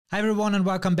Hi everyone and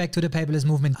welcome back to the Paperless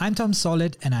Movement. I'm Tom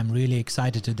Solid and I'm really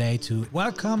excited today to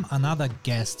welcome another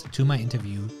guest to my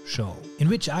interview show, in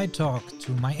which I talk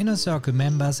to my inner circle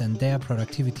members and their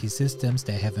productivity systems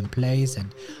they have in place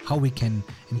and how we can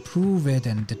improve it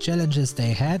and the challenges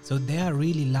they had. So they are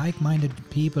really like-minded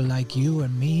people like you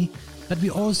and me. But we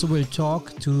also will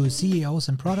talk to CEOs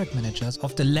and product managers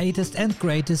of the latest and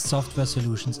greatest software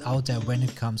solutions out there when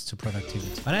it comes to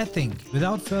productivity. But I think,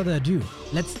 without further ado,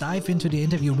 let's dive into the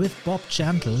interview with Bob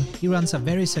Chantle. He runs a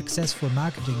very successful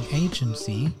marketing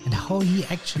agency, and how he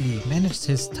actually managed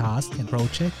his task and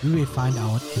project we will find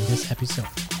out in this episode.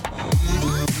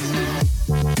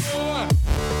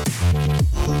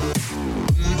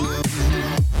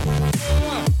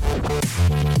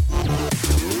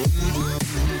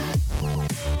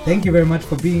 Thank you very much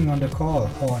for being on the call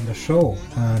or on the show,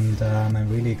 and I'm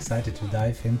really excited to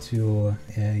dive into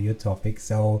your topic.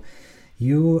 So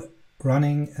you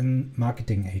running a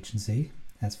marketing agency,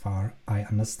 as far I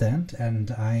understand,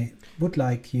 and I would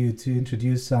like you to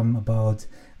introduce some about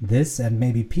this, and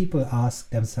maybe people ask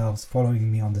themselves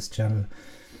following me on this channel,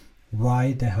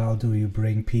 why the hell do you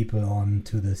bring people on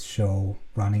to this show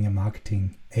running a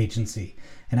marketing agency?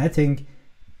 And I think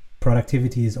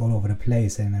productivity is all over the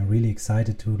place, and I'm really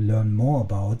excited to learn more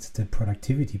about the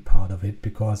productivity part of it,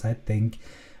 because I think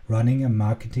running a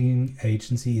marketing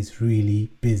agency is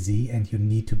really busy and you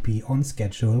need to be on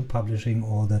schedule, publishing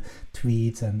all the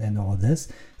tweets and all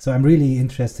this. So I'm really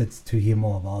interested to hear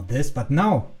more about this. But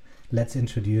now let's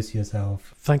introduce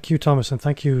yourself. Thank you, Thomas, and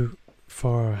thank you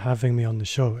for having me on the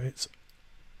show. It's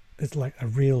like a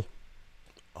real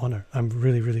honor. I'm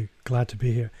really glad to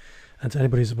be here. And to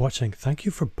anybody who's watching, thank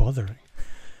you for bothering.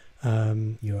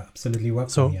 You're absolutely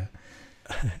welcome. So, yeah.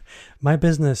 My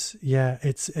business,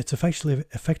 it's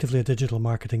effectively a digital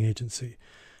marketing agency.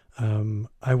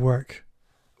 I work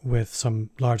with some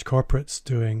large corporates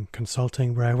doing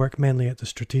consulting, where I work mainly at the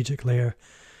strategic layer.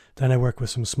 Then I work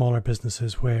with some smaller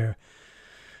businesses where,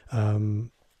 again,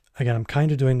 I'm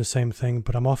kind of doing the same thing,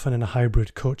 but I'm often in a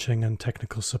hybrid coaching and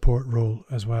technical support role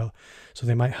as well. So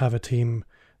they might have a team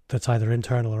that's either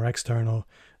internal or external.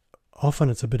 Often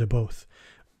it's a bit of both,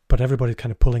 but everybody's kind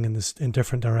of pulling in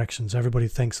different directions. Everybody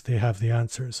thinks they have the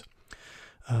answers.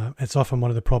 It's often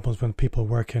one of the problems when people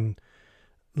work in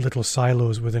little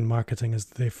silos within marketing, is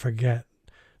they forget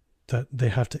that they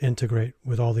have to integrate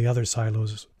with all the other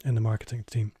silos in the marketing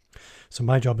team. So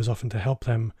my job is often to help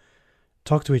them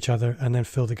talk to each other and then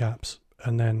fill the gaps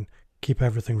and then keep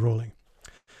everything rolling.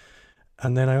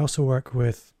 And then I also work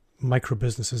with micro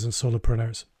businesses and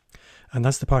solopreneurs. And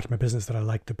that's the part of my business that I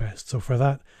like the best. So for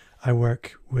that, I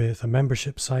work with a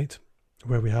membership site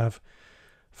where we have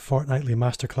fortnightly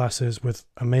masterclasses with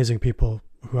amazing people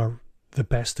who are the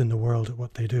best in the world at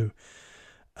what they do.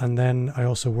 And then I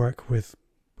also work with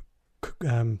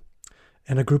in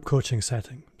a group coaching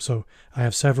setting. So I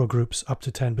have several groups, up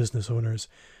to 10 business owners,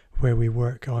 where we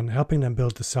work on helping them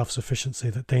build the self-sufficiency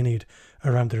that they need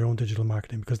around their own digital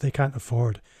marketing, because they can't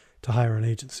afford to hire an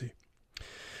agency.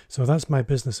 So that's my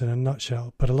business in a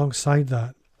nutshell. But alongside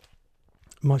that,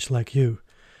 much like you,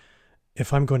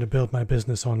 if I'm going to build my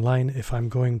business online, if I'm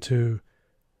going to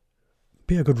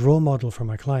be a good role model for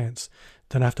my clients,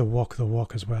 then I have to walk the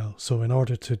walk as well. So in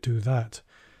order to do that,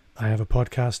 I have a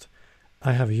podcast,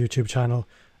 I have a YouTube channel.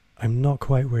 I'm not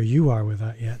quite where you are with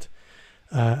that yet.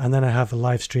 And then I have a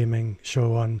live streaming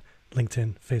show on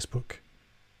LinkedIn, Facebook,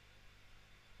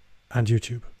 and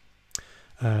YouTube.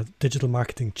 Digital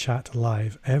Marketing Chat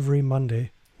Live every Wednesday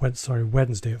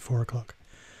at 4 o'clock.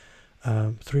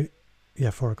 4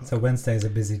 o'clock. So Wednesday is a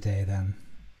busy day then.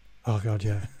 Oh God,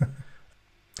 yeah.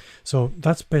 So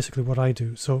that's basically what I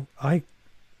do. So I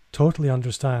totally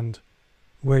understand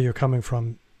where you're coming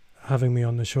from having me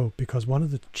on the show, because one of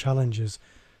the challenges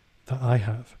that I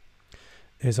have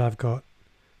is I've got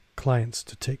clients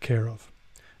to take care of.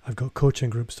 I've got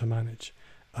coaching groups to manage.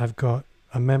 I've got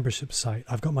a membership site.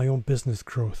 I've got my own business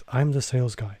growth. I'm the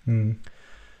sales guy.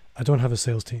 I don't have a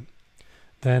sales team.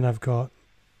 Then I've got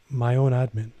my own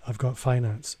admin. I've got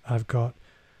finance. I've got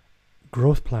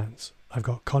growth plans. I've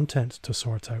got content to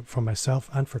sort out for myself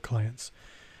and for clients.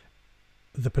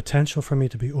 The potential for me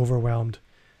to be overwhelmed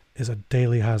is a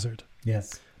daily hazard.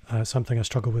 Yes. Something I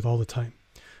struggle with all the time.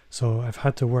 So I've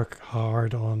had to work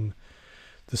hard on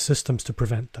the systems to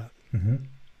prevent that. Mm-hmm.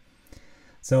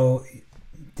 So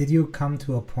did you come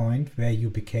to a point where you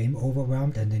became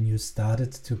overwhelmed and then you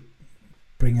started to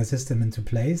bring a system into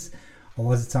place? Or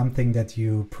was it something that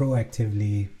you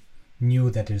proactively knew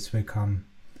that this will come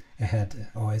ahead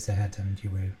or is ahead and you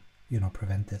will,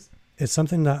 prevent this? It's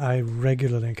something that I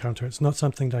regularly encounter. It's not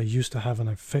something that I used to have and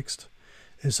I've fixed.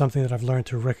 It's something that I've learned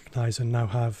to recognize and now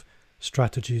have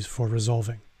strategies for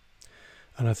resolving.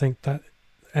 And I think that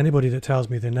anybody that tells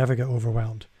me they never get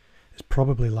overwhelmed is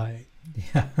probably lying.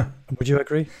 Yeah. Would you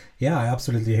agree? Yeah, I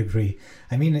absolutely agree.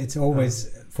 I mean, it's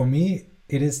always, for me,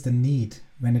 it is the need.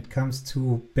 When it comes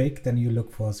too big, then you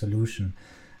look for a solution.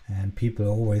 And people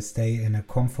always stay in a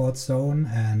comfort zone,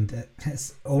 and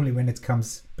only when it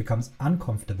becomes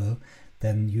uncomfortable,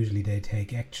 then usually they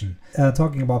take action.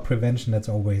 Talking about prevention, that's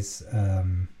always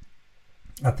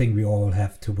a thing we all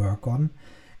have to work on.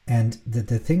 And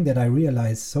the thing that I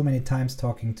realize so many times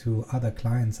talking to other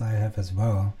clients I have as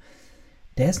well,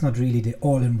 there's not really the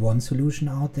all-in-one solution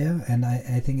out there. And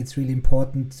I think it's really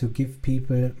important to give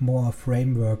people more a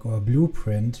framework or a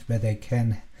blueprint where they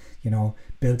can,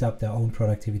 build up their own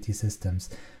productivity systems.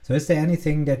 So is there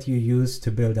anything that you use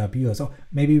to build up yours? Or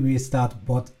maybe we start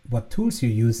what tools you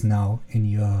use now in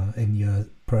your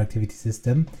productivity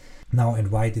system now,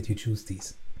 and why did you choose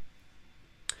these?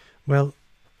 Well,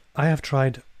 I have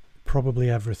tried probably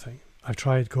everything. I've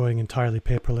tried going entirely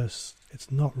paperless.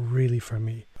 It's not really for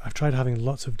me. I've tried having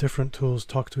lots of different tools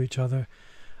talk to each other.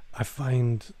 I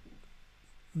find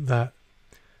that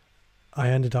I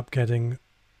ended up getting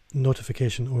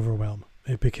notification overwhelm.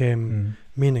 It became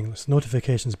meaningless.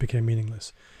 Notifications became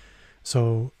meaningless.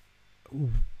 So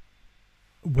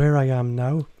where I am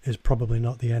now is probably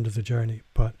not the end of the journey,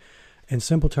 but in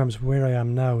simple terms, where I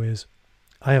am now is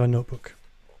I have a notebook.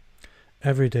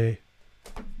 Every day,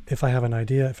 if I have an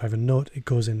idea, if I have a note, it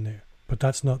goes in there. But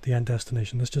that's not the end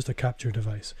destination. That's just a capture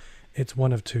device. It's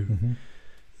one of two. Mm-hmm.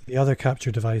 The other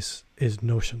capture device is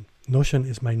Notion. Notion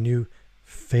is my new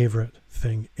favorite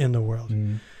thing in the world.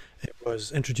 It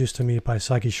was introduced to me by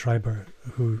Sagi Schreiber,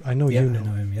 who I know you know. I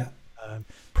know him, yeah.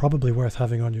 Probably worth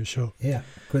having on your show. Yeah,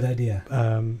 good idea.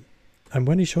 And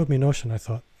when he showed me Notion, I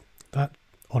thought, that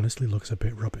honestly looks a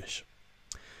bit rubbish.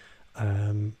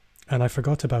 And I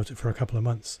forgot about it for a couple of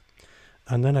months.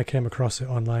 And then I came across it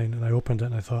online and I opened it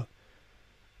and I thought,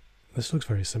 this looks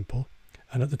very simple.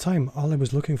 And at the time, all I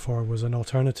was looking for was an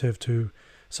alternative to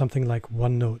something like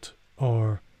OneNote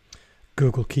or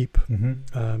Google Keep,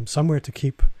 somewhere to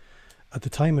keep. At the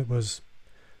time, it was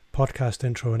podcast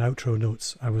intro and outro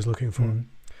notes I was looking for.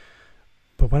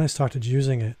 But when I started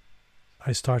using it,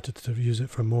 I started to use it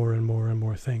for more and more and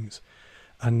more things.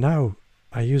 And now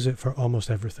I use it for almost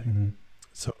everything.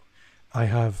 So I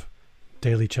have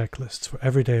daily checklists for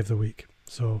every day of the week.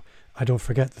 So I don't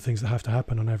forget the things that have to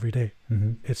happen on every day.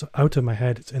 It's out of my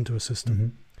head, it's into a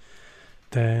system.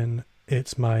 Then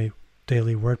it's my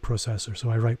daily word processor. So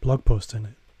I write blog posts in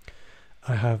it.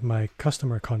 I have my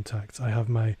customer contacts. I have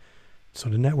my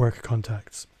sort of network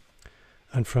contacts.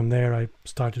 And from there, I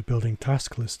started building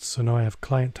task lists. So now I have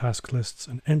client task lists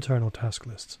and internal task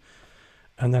lists.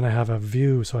 And then I have a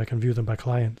view so I can view them by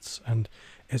clients. And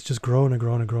it's just grown and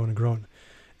grown and grown and grown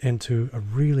into a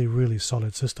really, really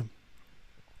solid system.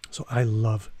 So I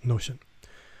love Notion.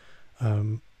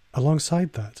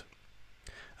 Alongside that,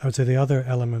 I would say the other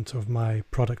element of my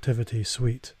productivity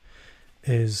suite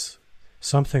is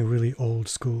something really old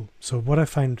school. So what I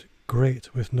find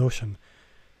great with Notion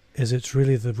is it's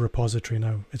really the repository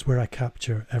now. It's where I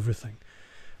capture everything.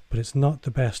 But it's not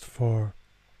the best for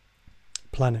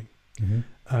planning.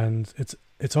 And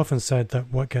it's often said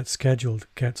that what gets scheduled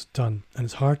gets done. And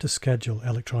it's hard to schedule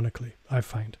electronically, I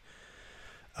find.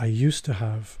 I used to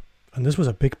have, and this was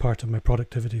a big part of my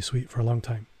productivity suite for a long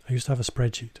time, I used to have a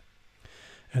spreadsheet.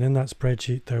 And in that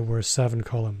spreadsheet, there were 7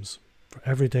 columns for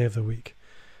every day of the week.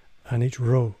 And each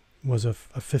row was a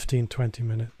 15, 20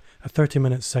 minute, a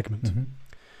 30-minute segment.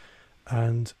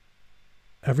 And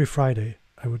every Friday,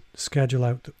 I would schedule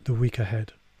out the week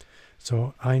ahead.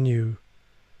 So I knew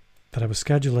that I was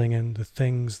scheduling in the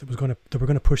things that were going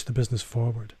to push the business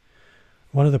forward.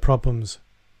 One of the problems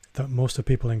that most of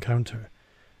people encounter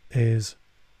is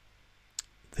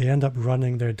they end up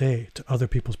running their day to other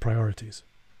people's priorities.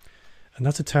 And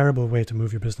that's a terrible way to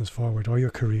move your business forward or your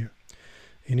career.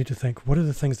 You need to think, what are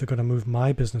the things that are going to move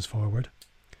my business forward?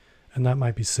 And that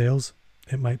might be sales.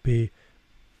 It might be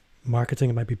marketing.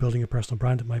 It might be building a personal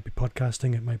brand. It might be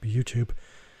podcasting. It might be YouTube.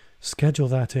 Schedule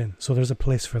that in. So there's a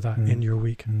place for that in your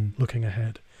week, looking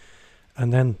ahead.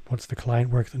 And then what's the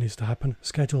client work that needs to happen?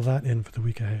 Schedule that in for the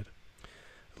week ahead.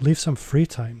 Leave some free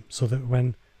time so that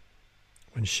when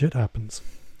shit happens,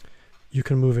 you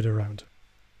can move it around.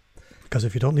 Because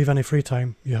if you don't leave any free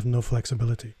time, you have no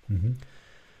flexibility.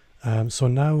 So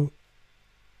now,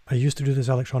 I used to do this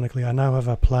electronically. I now have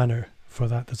a planner for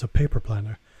that. There's a paper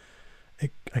planner.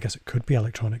 I guess it could be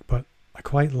electronic, but I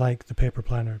quite like the paper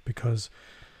planner because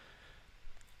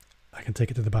I can take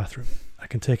it to the bathroom. I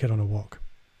can take it on a walk.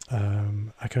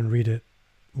 I can read it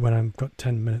when I've got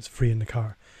 10 minutes free in the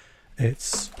car.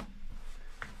 It's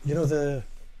You know the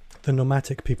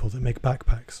nomadic people that make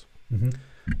backpacks. Mm-hmm.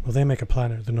 Well, they make a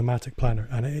planner, the nomadic planner,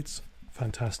 and it's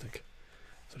fantastic.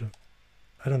 Sort of,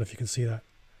 I don't know if you can see that,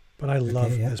 but I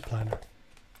love this planner.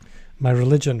 My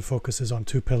religion focuses on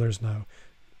 2 pillars now: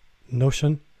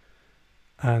 Notion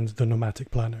and the nomadic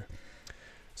planner.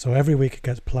 So every week it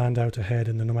gets planned out ahead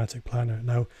in the nomadic planner.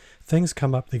 Now, things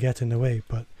come up, they get in the way,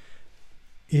 but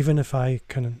even if I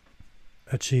can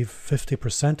achieve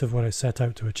 50% of what I set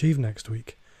out to achieve next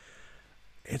week,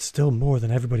 it's still more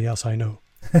than everybody else I know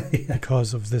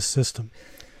because of this system.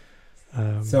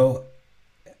 That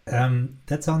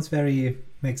sounds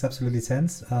makes absolutely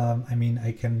sense. I mean,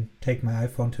 I can take my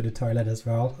iPhone to the toilet as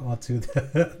well, or to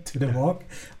the walk,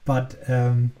 but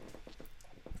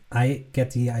I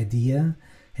get the idea.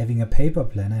 Having a paper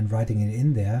planner and writing it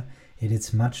in there, it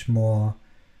is much more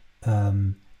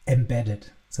embedded.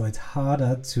 So it's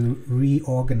harder to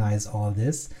reorganize all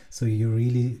this. So you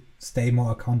really stay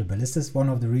more accountable. Is this one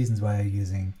of the reasons why you're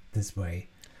using this way?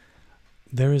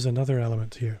 There is another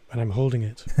element here, and I'm holding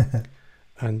it.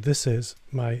 And this is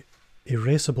my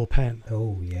erasable pen.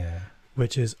 Oh, yeah.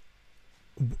 Which is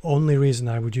only reason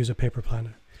I would use a paper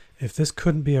planner. If this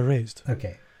couldn't be erased,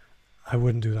 okay, I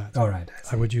wouldn't do that. All right.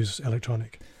 I would use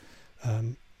electronic.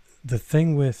 The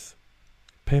thing with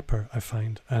paper, I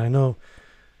find, and I know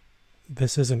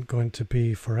this isn't going to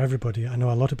be for everybody. I know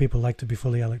a lot of people like to be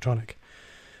fully electronic,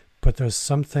 but there's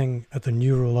something at the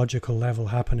neurological level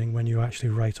happening when you actually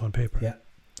write on paper. Yeah.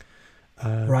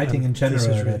 Writing in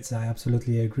general, I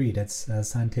absolutely agree. That's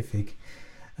scientific.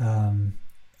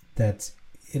 That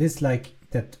it is like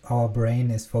that our brain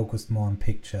is focused more on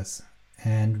pictures.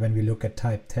 And when we look at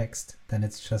typed text, then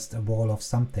it's just a wall of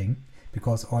something,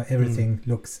 because everything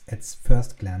looks at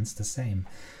first glance the same.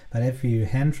 But if you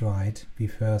handwrite, we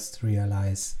first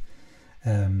realize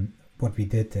what we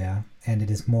did there, and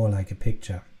it is more like a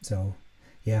picture. So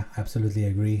yeah, absolutely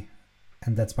agree.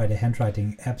 And that's why the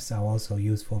handwriting apps are also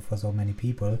useful for so many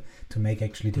people, to make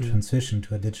actually the transition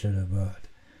to a digital world.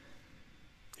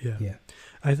 Yeah.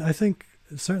 I think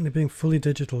certainly being fully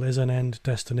digital is an end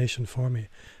destination for me.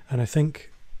 And I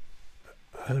think,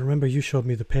 I remember you showed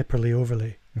me the Paperly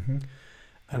overlay. Mm-hmm.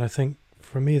 And I think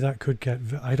for me that could get,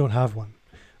 I don't have one,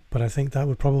 but I think that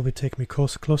would probably take me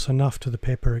close enough to the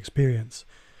paper experience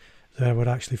that I would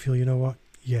actually feel, you know what,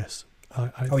 yes. I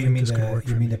think this could work for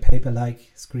me. You mean the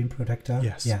paper-like screen protector?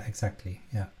 Yes. Yeah, exactly.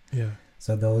 Yeah. Yeah.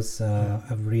 So those are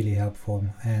really helpful.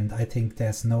 And I think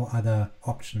there's no other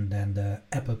option than the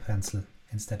Apple Pencil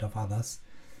instead of others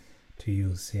to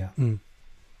use,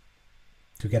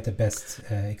 to get the best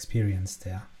experience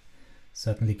there.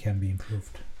 Certainly can be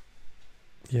improved.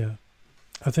 Yeah.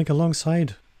 I think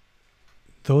alongside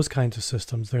those kinds of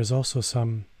systems, there's also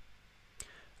some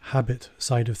habit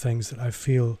side of things that I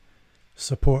feel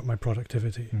support my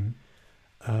productivity.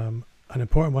 Mm-hmm. An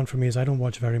important one for me is I don't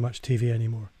watch very much TV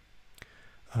anymore.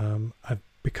 I've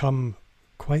become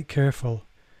quite careful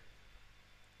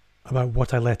about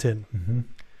what I let in,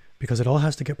 because it all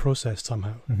has to get processed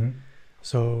somehow.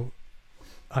 So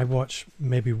I watch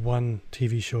maybe one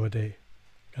TV show a day,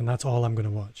 and that's all I'm going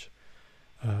to watch.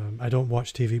 I don't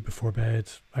watch TV before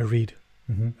bed. I read.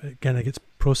 Again, it gets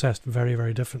processed very,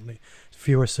 very differently.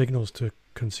 Fewer signals to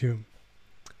consume.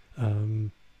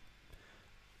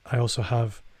 I also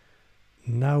have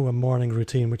now a morning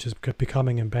routine which is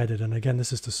becoming embedded, and again,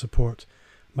 this is to support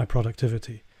my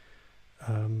productivity.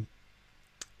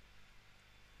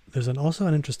 There's also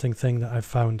an interesting thing that I've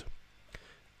found,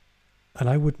 and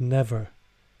I would never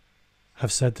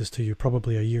have said this to you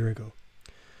probably a year ago,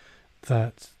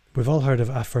 that we've all heard of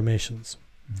affirmations.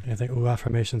 And I think,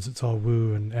 affirmations, it's all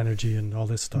woo and energy and all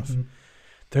this stuff.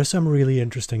 There's some really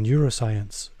interesting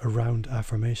neuroscience around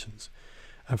affirmations.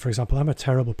 And for example, I'm a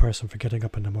terrible person for getting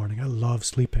up in the morning. I love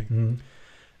sleeping.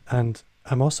 And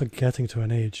I'm also getting to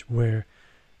an age where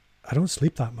I don't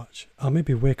sleep that much. I'll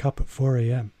maybe wake up at 4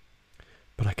 a.m.,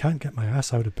 but I can't get my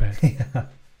ass out of bed.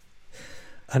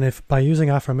 And if by using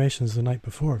affirmations the night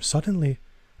before, suddenly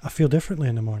I feel differently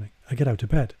in the morning. I get out of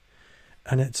bed.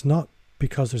 And it's not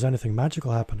because there's anything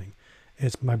magical happening.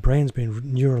 It's my brain's being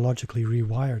neurologically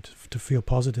rewired to feel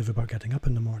positive about getting up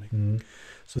in the morning.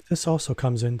 So this also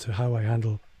comes into how I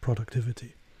handle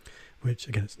productivity, which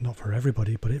again, it's not for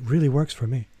everybody, but it really works for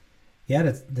me. Yeah,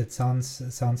 that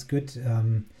sounds good.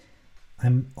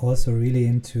 I'm also really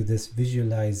into this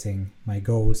visualizing my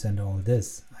goals and all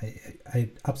this. I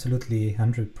absolutely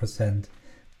 100%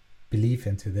 believe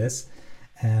into this.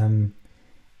 And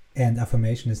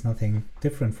affirmation is nothing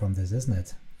different from this, isn't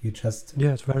it? You just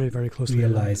it's very, very closely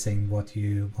realizing what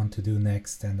you want to do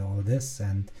next and all this,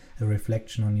 and a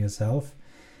reflection on yourself.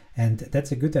 And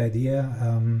that's a good idea.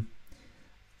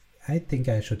 I think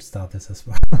I should start this as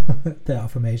well. The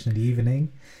affirmation in the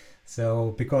evening.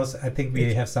 So, because I think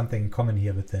we have something in common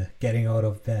here with the getting out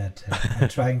of bed. I'm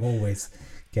trying always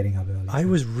getting up early. I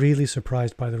was really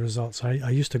surprised by the results. I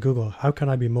used to Google, how can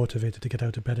I be motivated to get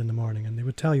out of bed in the morning? And they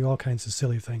would tell you all kinds of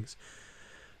silly things.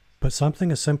 But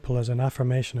something as simple as an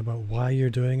affirmation about why you're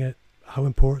doing it, how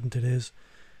important it is,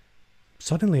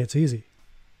 suddenly it's easy.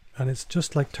 And it's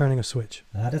just like turning a switch.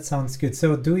 That sounds good.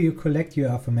 So do you collect your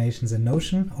affirmations in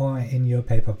Notion or in your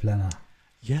paper planner?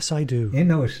 Yes, I do. In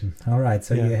Notion. All right.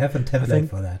 So you have a template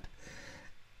for that.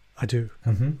 I do.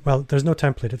 Mm-hmm. Well, there's no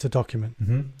template. It's a document.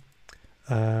 Mm-hmm.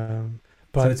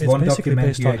 But so it's one basically document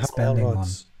based you're on expanding on.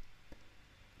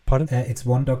 Pardon? It's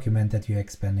one document that you're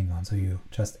expanding on. So you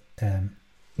just...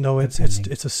 no, it's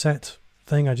a set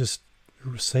thing. I just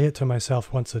say it to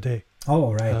myself once a day.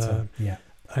 Oh, right. So, yeah.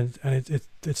 And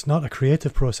it's not a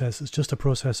creative process. It's just a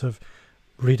process of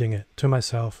reading it to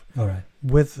myself. All right.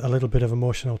 With a little bit of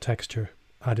emotional texture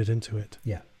added into it.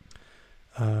 Yeah.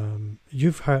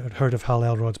 You've heard of Hal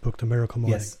Elrod's book, The Miracle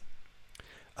Morning. Yes.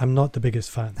 I'm not the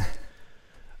biggest fan.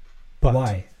 But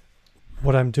why?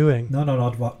 What I'm doing... No,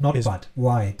 not but.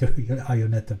 Why are you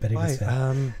not the biggest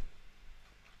fan?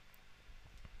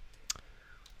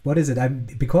 What is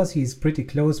it? Because he's pretty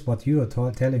close what you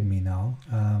are telling me now.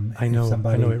 I know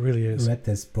it really is. Read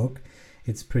this book.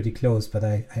 It's pretty close, but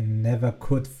I never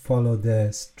could follow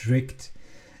the strict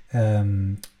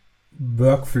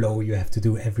workflow you have to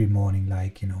do every morning,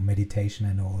 like, meditation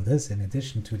and all this, in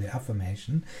addition to the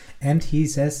affirmation. And he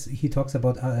talks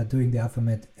about doing the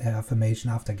affirmation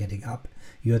after getting up.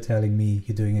 You're telling me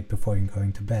you're doing it before you're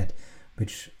going to bed,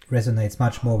 which resonates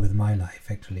much more with my life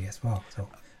actually as well. So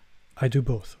I do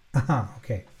both. Aha,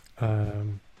 okay.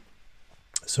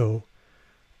 So,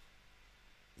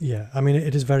 yeah, I mean,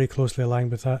 it is very closely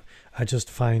aligned with that. I just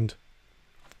find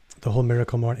the whole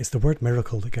miracle morning, it's the word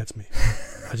miracle that gets me.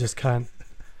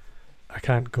 I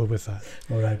can't go with that.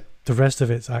 All right. The rest of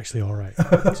it's actually all right.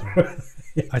 So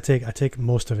yeah. I take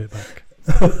most of it back.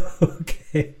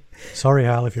 Okay. Sorry,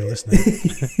 Hal, if you're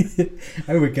listening.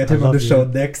 I will get him on the show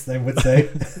next, I would say.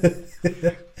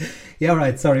 Yeah, all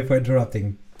right. Sorry for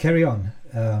interrupting. Carry on.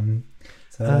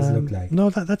 So how does it look like? No,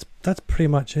 that's pretty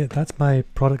much it. That's my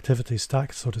productivity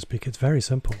stack, so to speak. It's very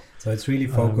simple. So it's really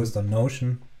focused on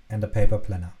Notion and a paper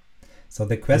planner. So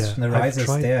the question arises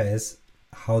there is,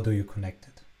 how do you connect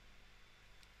it?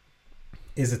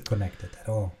 Is it connected at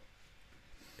all?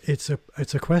 It's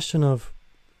a question of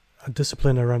a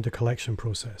discipline around the collection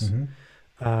process.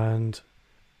 Mm-hmm. And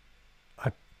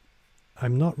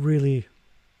I'm not really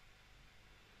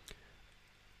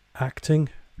acting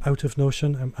out of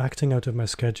Notion. I'm acting out of my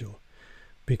schedule,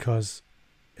 because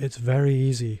it's very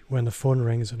easy when the phone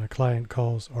rings and a client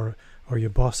calls or your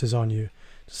boss is on you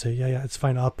to say, yeah, it's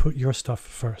fine, I'll put your stuff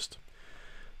first.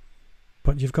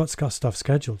 But you've got stuff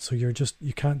scheduled, so you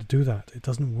can't do that. It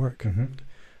doesn't work.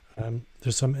 Mm-hmm.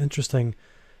 There's some interesting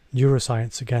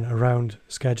neuroscience again around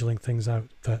scheduling things out,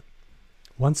 that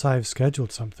once I've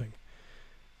scheduled something,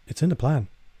 it's in the plan.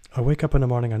 I wake up in the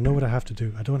morning, I know what I have to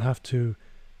do. I don't have to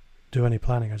do any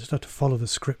planning. I just have to follow the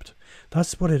script.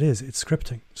 That's what it is. It's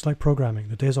scripting. It's like programming.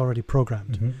 The day's already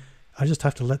programmed. Mm-hmm. I just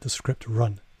have to let the script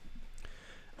run.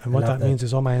 And what that means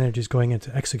is all my energy is going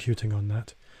into executing on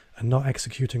that, and not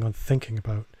executing on thinking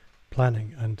about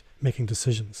planning and making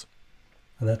decisions.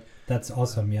 That's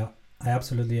awesome. Yeah, I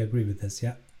absolutely agree with this.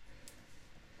 Yeah.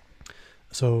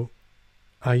 So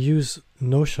I use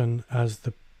Notion as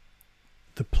the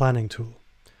planning tool.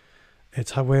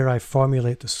 It's where I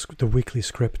formulate the weekly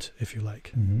script, if you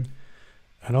like. Mm-hmm.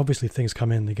 And obviously things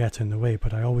come in, they get in the way,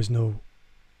 but I always know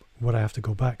what I have to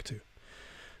go back to.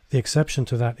 The exception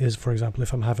to that is, for example,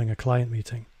 if I'm having a client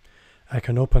meeting, I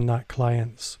can open that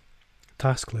client's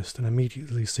task list and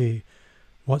immediately see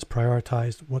what's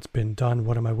prioritized, what's been done,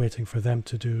 what am I waiting for them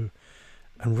to do.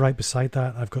 And right beside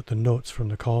that, I've got the notes from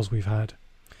the calls we've had.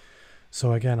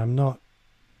 So again, I'm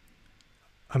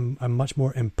much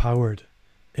more empowered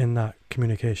in that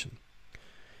communication.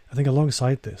 I think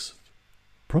alongside this,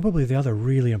 probably the other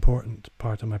really important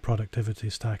part of my productivity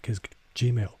stack is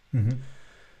Gmail.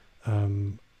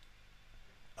 Mm-hmm.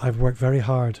 I've worked very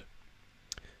hard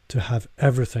to have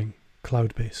everything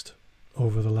cloud-based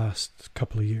over the last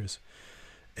couple of years.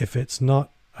 If it's not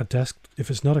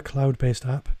a cloud-based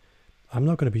app, I'm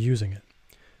not going to be using it,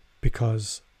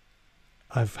 because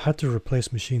I've had to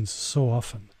replace machines so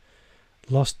often,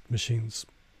 lost machines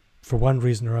for one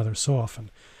reason or other so often,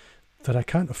 that I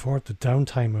can't afford the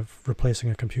downtime of replacing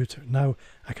a computer. Now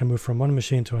I can move from one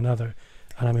machine to another,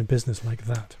 and I'm in business like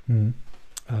that.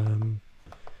 Mm-hmm.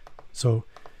 So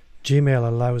Gmail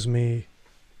allows me,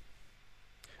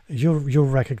 you'll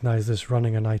recognize this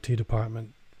running an IT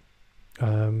department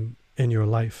in your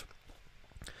life,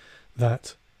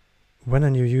 that when a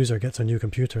new user gets a new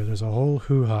computer, there's a whole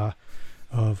hoo-ha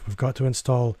of we've got to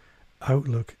install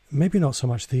Outlook. Maybe not so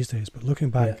much these days, but looking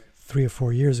back 3 or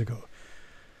 4 years ago.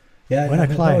 Yeah, when a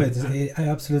client, I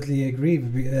absolutely agree.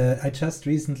 I just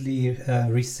recently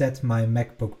reset my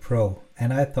MacBook Pro,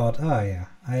 and I thought, I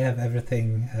have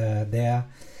everything there,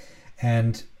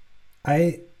 and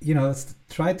I,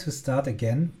 tried to start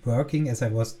again working as I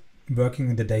was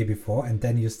working the day before, and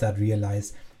then you start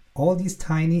realize all these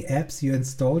tiny apps you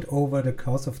installed over the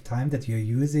course of time that you're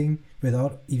using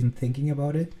without even thinking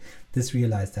about it. This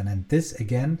realized then, and this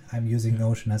again, I'm using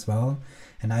Notion as well,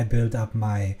 and I built up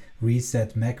my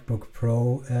Reset MacBook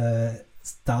Pro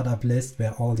startup list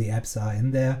where all the apps are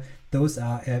in there. Those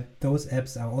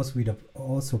apps are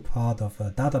also part of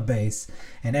a database,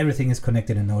 and everything is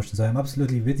connected in Notion. So I'm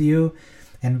absolutely with you.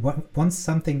 And once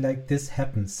something like this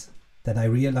happens, that I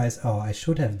realize, I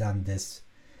should have done this,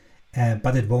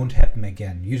 but it won't happen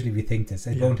again. Usually we think this,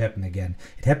 it won't happen again.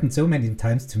 It happened so many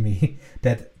times to me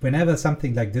that whenever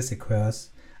something like this occurs,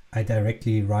 I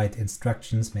directly write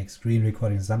instructions, make screen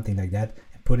recording, something like that,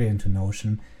 and put it into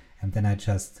Notion, and then I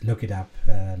just look it up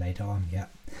later on. Yeah.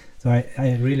 So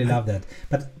I really love that.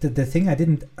 But the thing I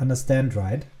didn't understand,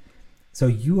 right? So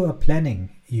you are planning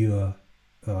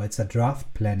it's a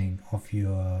draft planning of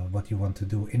what you want to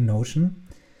do in Notion.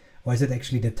 Or is it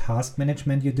actually the task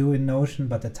management you do in Notion,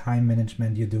 but the time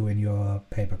management you do in your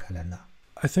paper calendar?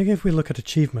 I think if we look at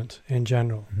achievement in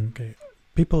general, okay,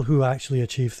 people who actually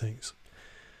achieve things,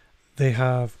 they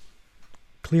have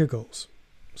clear goals.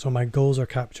 So my goals are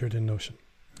captured in Notion.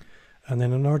 And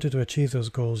then in order to achieve those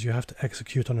goals, you have to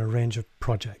execute on a range of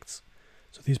projects.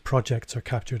 So these projects are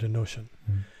captured in Notion.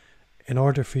 In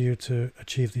order for you to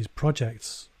achieve these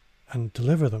projects and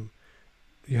deliver them,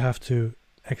 you have to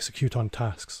execute on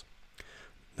tasks.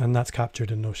 And that's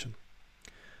captured in Notion.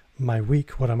 My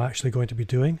week, what I'm actually going to be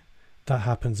doing, that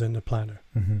happens in the planner.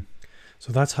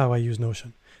 So that's how I use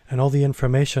Notion. And all the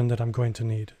information that I'm going to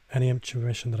need, any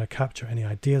information that I capture, any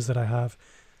ideas that I have,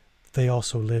 they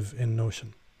also live in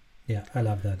Notion. Yeah, I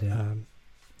love that. Yeah.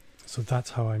 So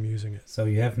that's how I'm using it. So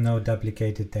you have no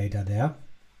duplicated data there?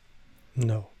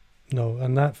 No.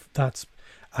 And that's,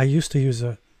 I used to use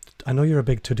I know you're a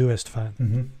big Todoist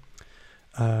fan.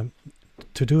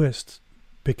 Todoist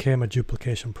became a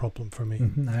duplication problem for me.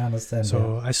 I understand.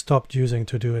 So I stopped using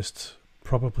Todoist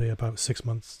probably about 6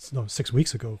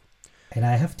 weeks ago. And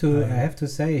I have to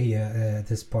say here at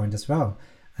this point as well,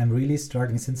 I'm really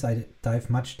struggling since I dive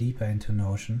much deeper into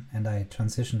Notion and I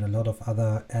transitioned a lot of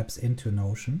other apps into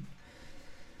Notion.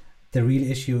 The real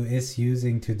issue is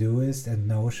using Todoist and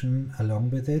Notion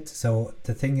along with it. So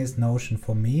the thing is, Notion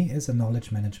for me is a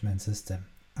knowledge management system.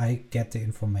 I get the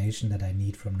information that I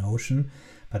need from Notion,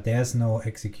 but there's no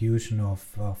execution of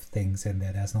things in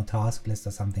there. There's no task list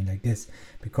or something like this.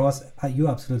 Because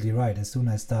you're absolutely right. As soon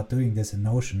as I start doing this in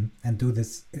Notion and do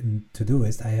this in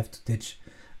Todoist, I have to ditch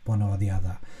one or the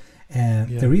other.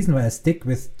 The reason why I stick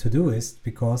with Todoist,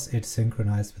 because it's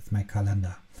synchronized with my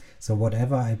calendar. So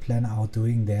whatever I plan out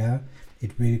doing there,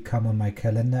 it will come on my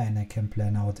calendar, and I can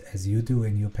plan out, as you do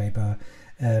in your paper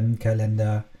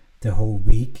calendar, the whole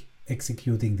week,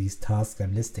 executing these tasks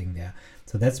I'm listing there.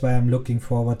 So that's why I'm looking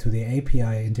forward to the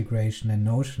API integration in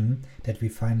Notion, that we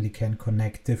finally can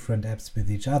connect different apps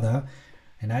with each other.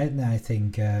 And I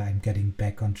think I'm getting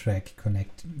back on track.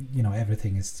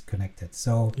 Everything is connected.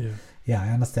 So I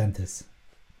understand this.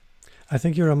 I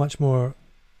think you're a much more.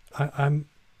 I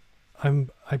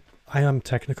am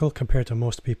technical compared to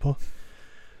most people,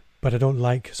 but I don't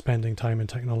like spending time in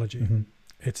technology.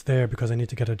 It's there because I need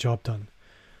to get a job done.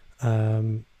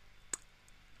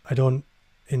 I don't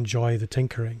enjoy the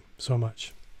tinkering so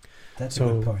much. That's a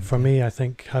good point. For me, I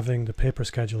think having the paper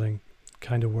scheduling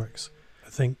kind of works. I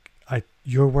think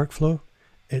your workflow,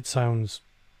 it sounds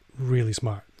really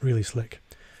smart, really slick.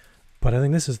 But I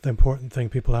think this is the important thing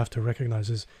people have to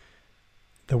recognize is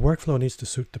the workflow needs to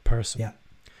suit the person. Yeah.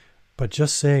 But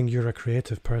just saying you're a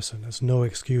creative person is no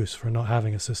excuse for not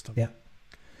having a system. Yeah,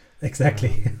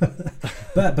 exactly.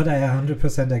 But I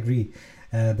 100% agree.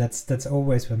 That's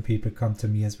always when people come to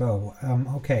me as well.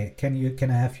 Okay,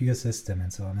 can I have your system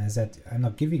and so on? I said, I'm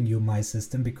not giving you my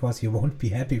system because you won't be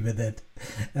happy with it.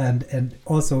 And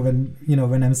also when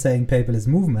I'm saying paperless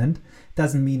movement,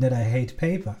 doesn't mean that I hate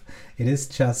paper. It is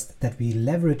just that we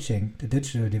leveraging the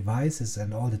digital devices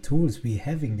and all the tools we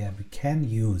having there we can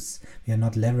use. We are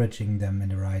not leveraging them in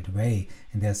the right way,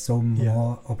 and there's so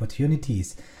more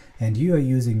opportunities. And you are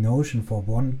using Notion for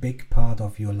one big part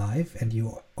of your life, and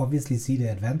you obviously see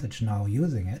the advantage now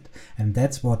using it. And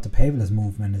that's what the paperless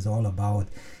movement is all about.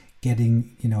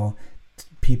 getting,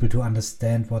 people to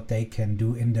understand what they can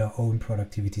do in their own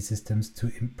productivity systems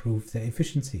to improve their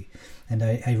efficiency. And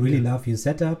I really love your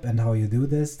setup and how you do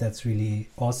this. That's really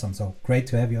awesome. So great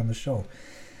to have you on the show.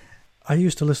 I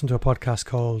used to listen to a podcast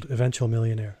called Eventual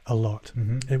Millionaire a lot.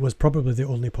 Mm-hmm. It was probably the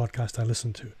only podcast I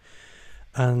listened to.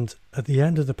 And at the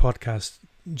end of the podcast,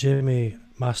 Jamie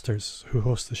Masters, who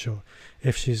hosts the show,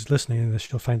 if she's listening to this,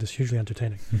 she'll find this hugely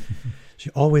entertaining.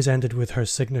 She always ended with her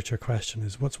signature question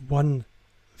is, what's one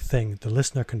thing the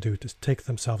listener can do to take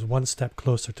themselves one step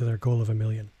closer to their goal of 1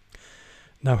 million?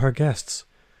 Now, her guests,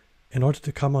 in order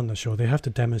to come on the show, they have to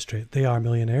demonstrate they are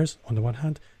millionaires on the one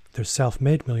hand, they're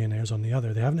self-made millionaires on the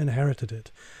other. They haven't inherited it,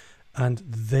 and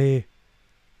they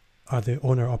are the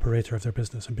owner-operator of their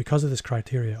business. And because of this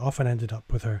criteria, often ended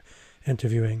up with her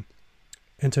interviewing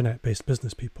internet-based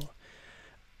business people.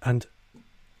 And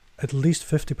at least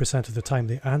 50% of the time,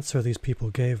 the answer these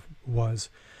people gave was,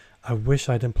 I wish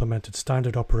I'd implemented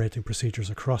standard operating procedures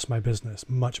across my business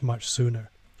much, much sooner.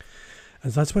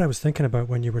 And that's what I was thinking about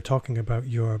when you were talking about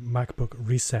your MacBook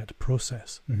reset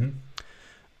process. Mm-hmm.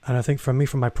 And I think for me,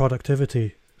 from my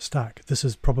productivity stack, this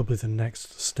is probably the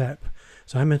next step.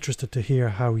 So I'm interested to hear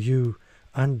how you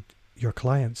and your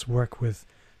clients work with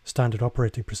standard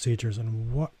operating procedures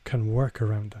and what can work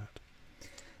around that.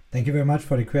 Thank you very much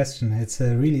for the question. It's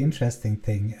a really interesting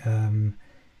thing.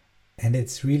 And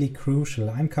it's really crucial.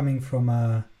 I'm coming from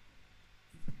my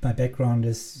background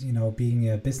is, being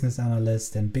a business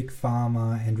analyst and big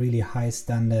pharma and really high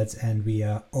standards, and we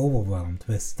are overwhelmed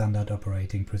with standard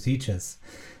operating procedures.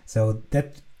 So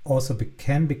that also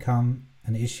can become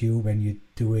an issue when you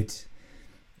do it.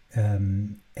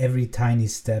 Every tiny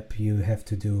step you have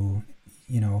to do,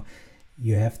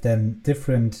 you have then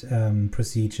different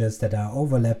procedures that are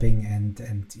overlapping,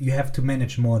 and you have to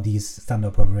manage more these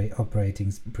standard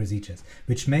operating procedures,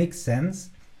 which makes sense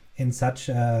in such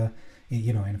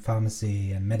in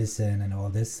pharmacy and medicine and all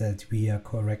this, that we are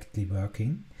correctly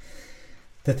working.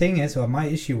 The thing is, or my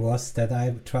issue was that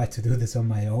I tried to do this on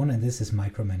my own, and this is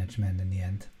micromanagement in the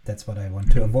end. That's what I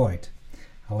want to avoid.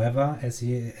 However, as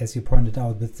you pointed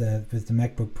out with the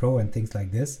MacBook Pro and things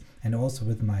like this, and also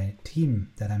with my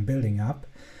team that I'm building up,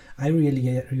 I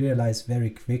really realize very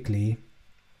quickly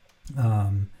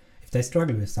if they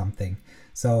struggle with something.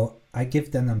 So I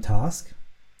give them a task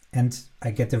and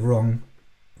I get the wrong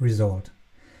result.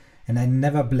 And I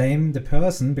never blame the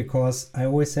person, because I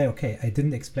always say, okay, I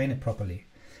didn't explain it properly.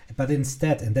 But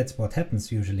instead, and that's what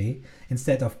happens usually,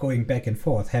 instead of going back and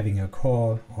forth, having a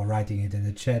call or writing it in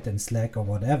the chat and Slack or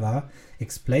whatever,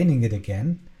 explaining it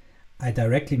again, I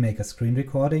directly make a screen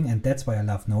recording, and that's why I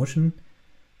love Notion.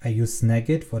 I use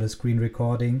Snagit for the screen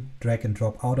recording, drag and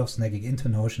drop out of Snagit into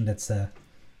Notion. That's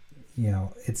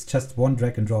it's just one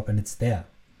drag and drop and it's there.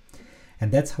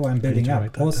 And that's how I'm building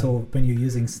up. Also, when you're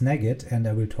using Snagit, and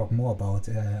I will talk more about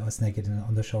Snagit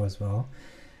on the show as well,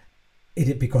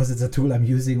 because it's a tool I'm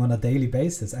using on a daily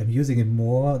basis. I'm using it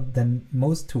more than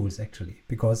most tools, actually,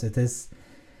 because it is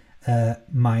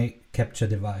my capture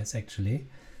device, actually.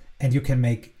 And you can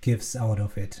make GIFs out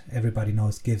of it. Everybody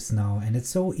knows GIFs now. And it's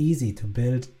so easy to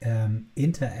build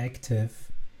interactive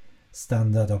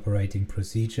standard operating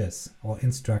procedures, or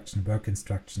work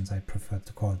instructions, I prefer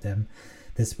to call them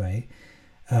this way.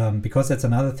 Because that's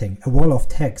another thing. A wall of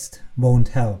text won't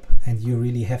help, and you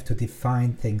really have to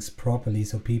define things properly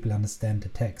so people understand the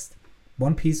text.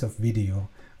 One piece of video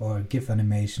or a GIF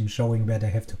animation showing where they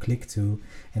have to click to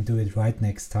and do it right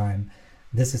next time,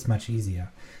 this is much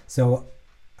easier. So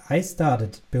I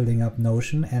started building up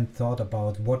Notion and thought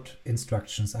about what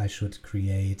instructions I should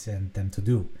create and them to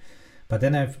do. But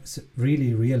then I've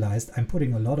really realized I'm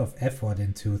putting a lot of effort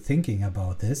into thinking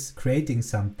about this, creating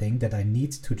something that I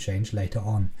need to change later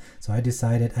on. So I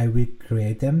decided I will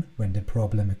create them when the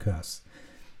problem occurs.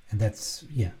 And that's,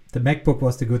 the MacBook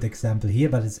was the good example here,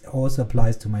 but it also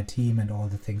applies to my team and all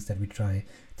the things that we try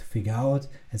to figure out.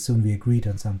 As soon as we agreed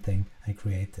on something, I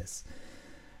create this.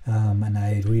 And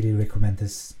I really recommend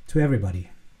this to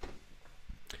everybody.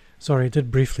 Sorry, it did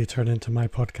briefly turn into my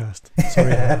podcast.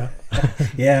 Sorry about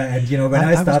that. Yeah, and when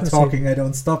I start talking, I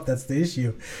don't stop. That's the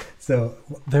issue. So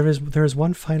there is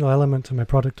one final element to my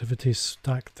productivity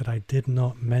stack that I did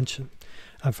not mention,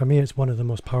 and for me, it's one of the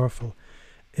most powerful.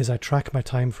 Is I track my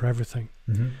time for everything.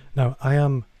 Mm-hmm. Now,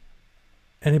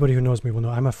 anybody who knows me will know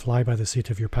I'm a fly by the seat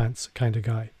of your pants kind of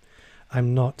guy.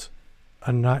 I'm not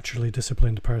a naturally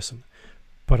disciplined person,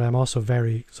 but I'm also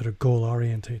very sort of goal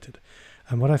orientated.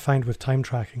 And what I find with time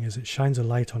tracking is it shines a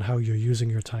light on how you're using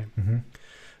your time. Mm-hmm.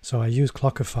 So I use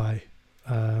Clockify,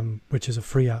 which is a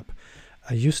free app.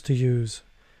 I used to use,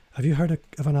 have you heard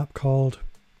of an app called,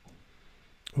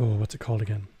 what's it called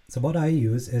again? So what I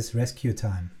use is Rescue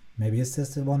Time. Maybe is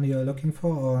this the one you're looking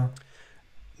for, or?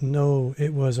 No,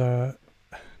 it was a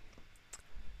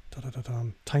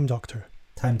Time Doctor.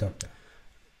 Time Doctor.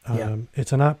 Yeah.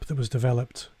 It's an app that was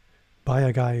developed by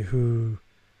a guy who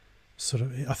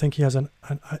I think he has an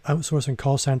outsourcing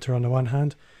call center on the one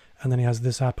hand, and then he has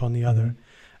this app on the other.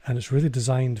 And it's really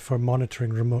designed for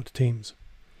monitoring remote teams.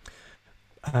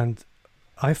 And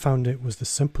I found it was the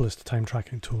simplest time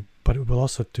tracking tool, but it will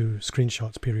also do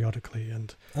screenshots periodically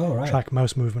and track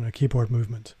mouse movement or keyboard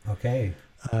movement. Okay.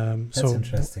 That's so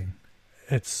interesting.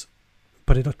 It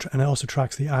also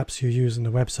tracks the apps you use and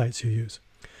the websites you use,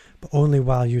 but only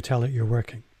while you tell it you're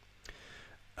working.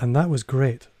 And that was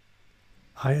great.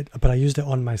 But I used it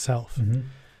on myself.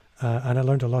 And I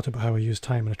learned a lot about how I use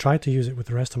time. And I tried to use it with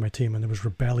the rest of my team, and there was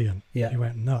rebellion. Yeah. It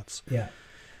went nuts. Yeah.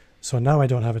 So now I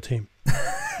don't have a team.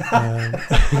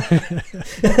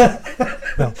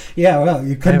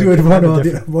 You can do it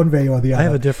one way or the other. I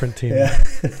have a different team. Yeah.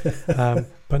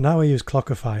 But now I use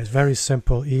Clockify. It's very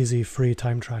simple, easy, free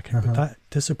time tracking. But that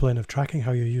discipline of tracking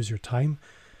how you use your time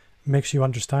makes you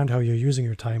understand how you're using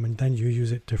your time, and then you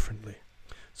use it differently.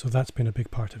 So that's been a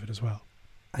big part of it as well.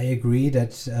 I agree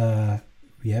that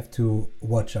we have to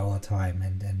watch our time,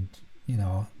 and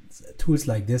tools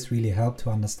like this really help to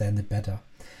understand it better.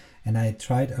 And I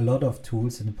tried a lot of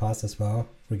tools in the past as well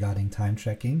regarding time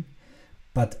tracking,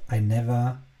 but I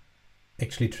never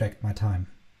actually tracked my time.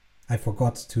 I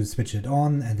forgot to switch it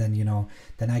on, and then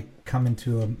I come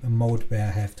into a mode where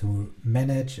I have to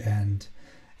manage and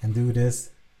do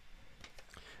this.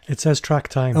 It says track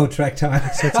time. Oh, track time.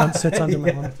 It sits under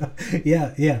my monitor.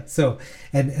 Yeah. So,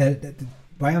 and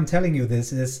why I'm telling you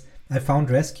this is I found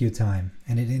Rescue Time,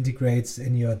 and it integrates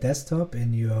in your desktop,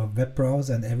 in your web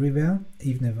browser, and everywhere,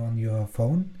 even if on your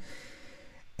phone.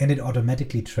 And it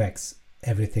automatically tracks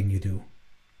everything you do.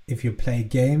 If you play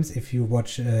games, if you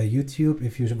watch YouTube,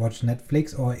 if you watch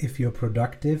Netflix, or if you're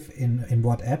productive in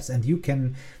what apps, and you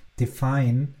can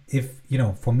define if,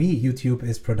 for me, YouTube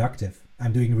is productive.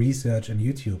 I'm doing research on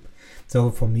YouTube. So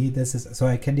for me, so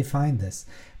I can define this,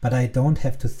 but I don't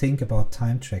have to think about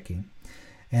time tracking.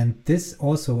 And this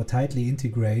also tightly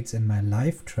integrates in my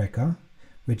life tracker,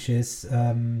 which is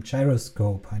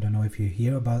Gyroscope. I don't know if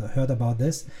you heard about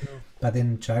this, but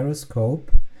in Gyroscope,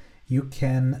 you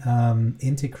can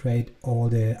integrate all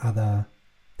the other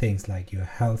things like your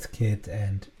health kit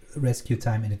and Rescue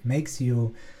Time, and it makes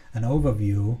you an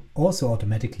overview also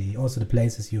automatically, also the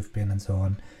places you've been and so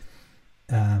on,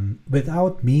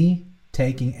 without me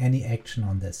taking any action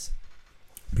on this,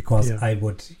 because I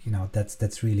would,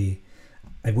 that's really,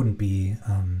 I wouldn't be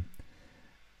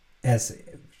as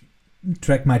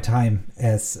track my time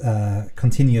as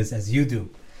continuous as you do.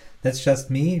 That's just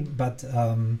me, but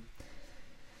in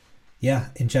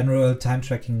general, time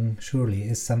tracking surely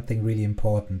is something really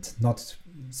important. Not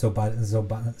so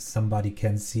somebody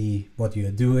can see what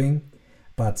you're doing,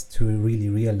 but to really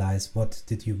realize what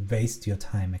did you waste your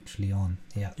time actually on.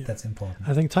 Yeah, that's important.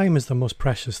 I think time is the most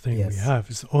precious thing we have.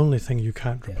 It's the only thing you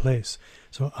can't replace.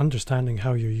 So understanding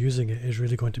how you're using it is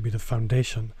really going to be the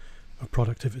foundation of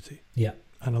productivity. Yeah.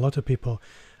 And a lot of people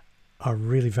are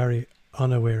really very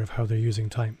unaware of how they're using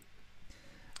time.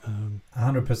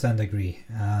 100% agree.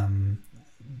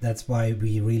 That's why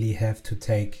we really have to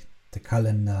take the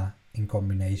calendar in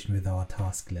combination with our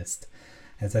task list.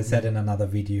 As I said in another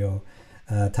video,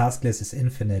 task list is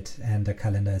infinite and the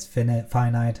calendar is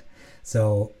finite.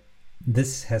 So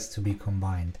this has to be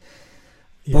combined.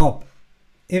 Yeah. Bob,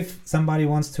 if somebody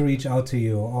wants to reach out to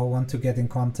you or want to get in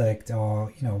contact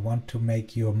or want to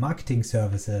make your marketing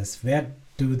services, where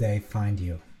do they find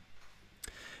you?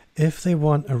 If they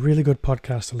want a really good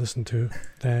podcast to listen to,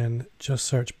 then just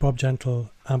search Bob Gentle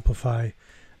Amplify,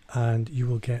 and you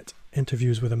will get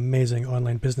interviews with amazing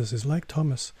online businesses like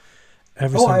Thomas.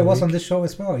 I was on this show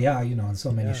as well. Yeah, on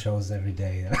so many shows every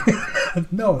day.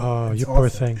 No. Oh, you poor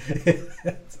thing.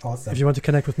 It's awesome. If you want to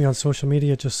connect with me on social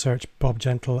media, just search Bob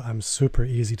Gentle. I'm super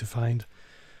easy to find.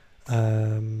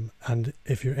 And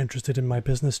if you're interested in my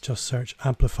business, just search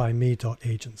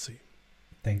amplifyme.agency.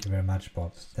 Thank you very much,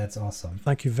 Bob. That's awesome.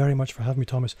 Thank you very much for having me,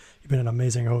 Thomas. You've been an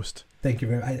amazing host. Thank you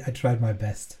very much. I tried my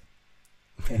best.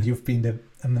 And you've been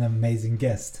an amazing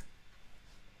guest.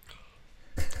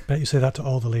 Bet you say that to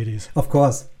all the ladies. Of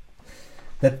course.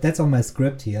 That's on my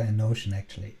script here in Notion,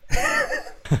 actually.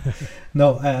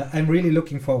 No, I'm really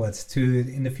looking forward to,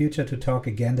 in the future, to talk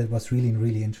again. That was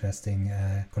really interesting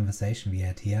conversation we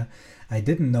had here. I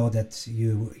didn't know that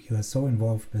you are so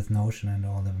involved with Notion and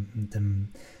all the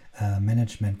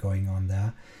management going on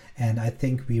there. And I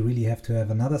think we really have to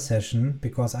have another session,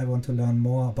 because I want to learn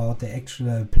more about the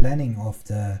actual planning of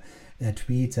the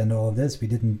tweets and all of this, we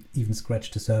didn't even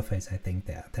scratch the surface. I think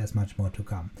there's much more to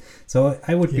come. So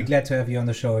I would be glad to have you on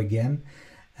the show again.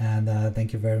 And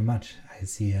thank you very much. I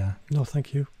see you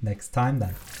thank you. next time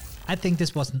then. I think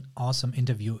this was an awesome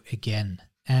interview again.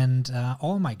 And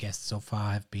all my guests so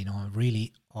far have been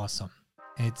really awesome.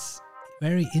 It's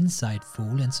very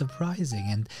insightful and surprising.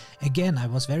 And again, I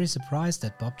was very surprised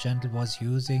that Bob Gentle was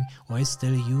using or is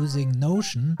still using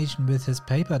Notion with his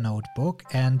paper notebook.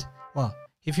 And well,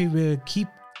 if he will keep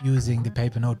using the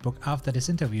paper notebook after this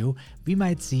interview, we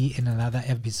might see in another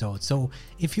episode. So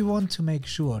if you want to make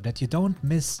sure that you don't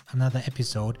miss another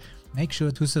episode, make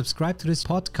sure to subscribe to this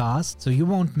podcast so you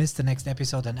won't miss the next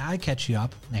episode, and I'll catch you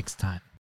up next time.